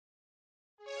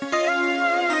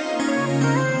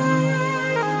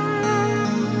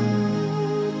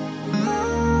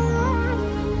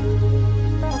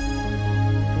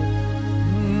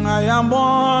I am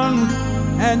born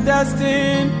and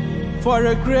destined for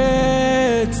a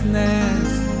greatness.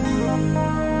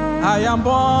 I am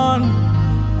born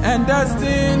and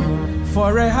destined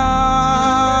for a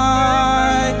high.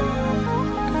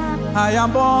 I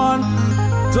am born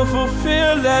to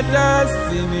fulfill the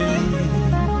destiny.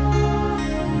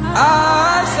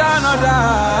 I shall not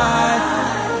die,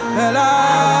 but I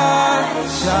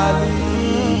shall live.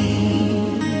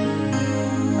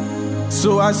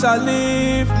 So I shall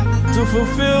live to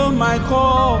fulfill my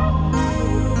call.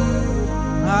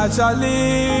 I shall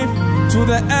live to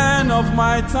the end of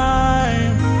my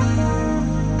time.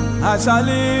 I shall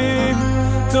live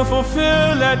to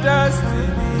fulfill the destiny.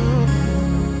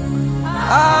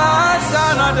 I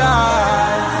shall not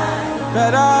die,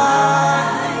 but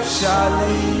I shall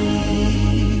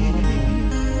live.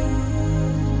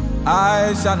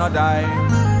 I shall not die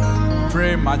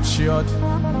premature.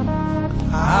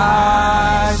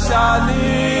 I shall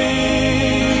live.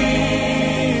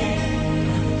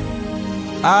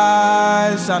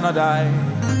 I shall not die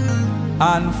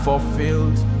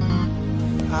unfulfilled.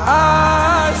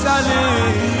 I shall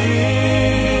live.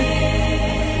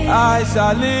 I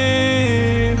shall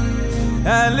live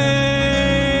and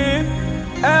live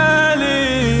and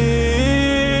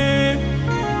live.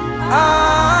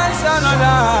 I shall not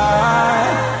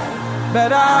die,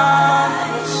 but I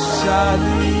shall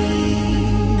live.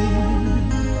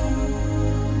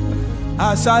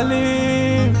 I shall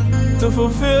live to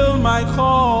fulfill my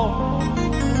call.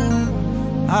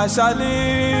 I shall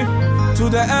live to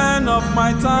the end of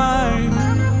my time.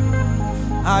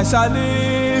 I shall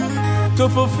live to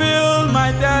fulfill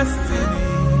my destiny.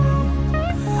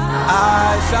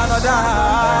 I shall not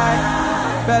die,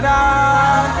 but I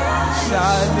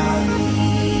shall live.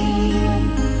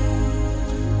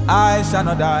 I shall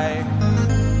not die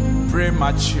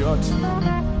premature.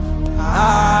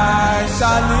 I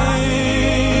shall live.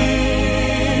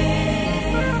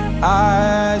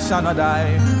 I shall not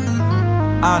die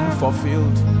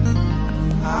unfulfilled.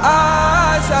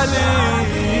 I shall live.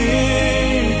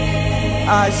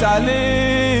 I shall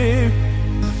live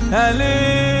and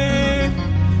live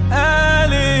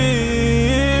and live.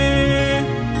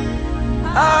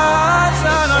 I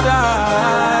shall not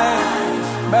die,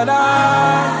 but I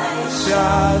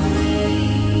shall live.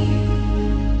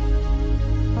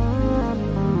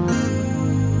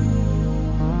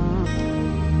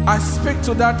 I speak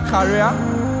to that career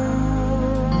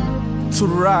to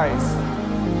rise.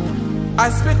 I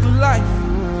speak life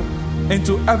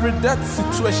into every death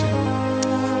situation.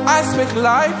 I speak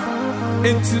life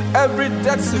into every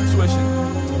dead situation.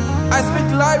 I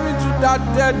speak life into that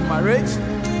dead marriage.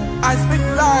 I speak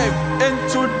life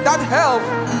into that health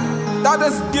that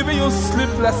is giving you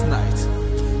sleepless nights.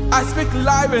 I speak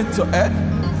life into it,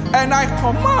 and I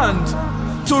command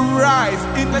to rise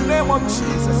in the name of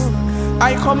Jesus.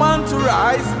 I command to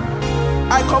rise.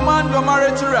 I command your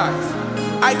marriage to rise.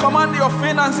 I command your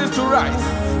finances to rise.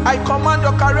 I command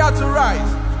your career to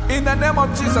rise. In the name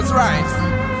of Jesus, rise.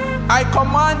 I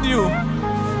command you,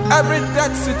 every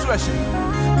death situation,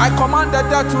 I command the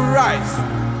death to rise.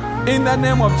 In the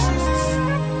name of Jesus.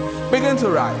 Begin to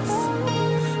rise.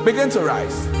 Begin to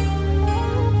rise.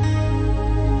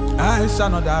 I shall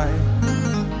not die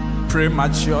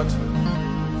premature.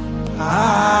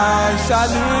 I shall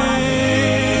live.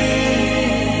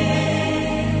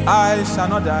 I shall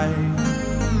not die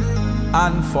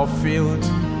unfulfilled.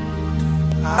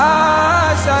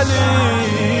 I shall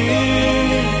live.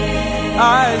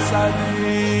 I shall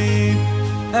live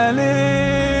and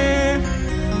live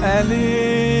and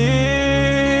live.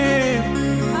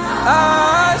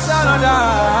 I shall not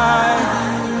die,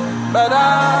 but I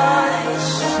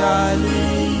shall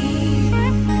live.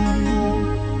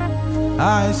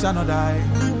 I shall not die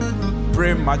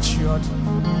premature.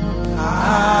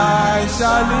 I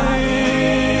shall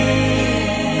live.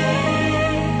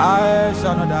 I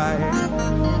shall not die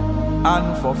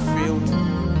unfulfilled.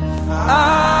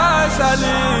 I shall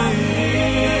live.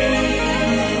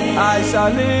 I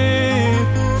shall live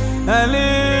and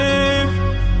live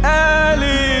and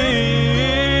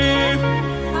live.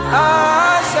 I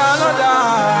shall not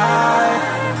die,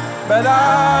 but I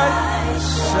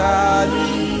shall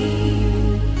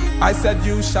live. I said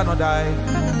you shall not die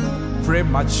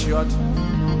premature.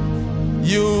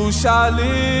 You shall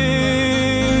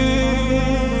live.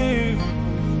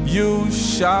 You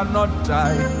shall not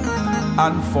die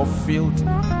unfulfilled.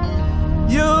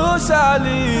 You shall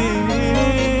live.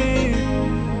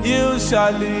 You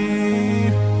shall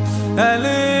live and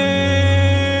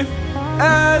live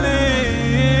and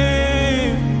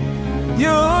live.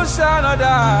 You shall not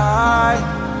die,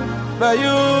 but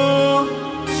you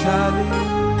shall live.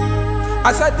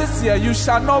 I said this year, you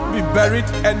shall not be buried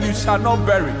and you shall not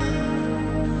bury.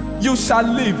 You shall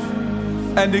live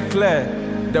and declare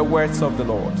the words of the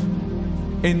Lord.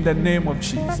 In the name of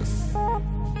Jesus.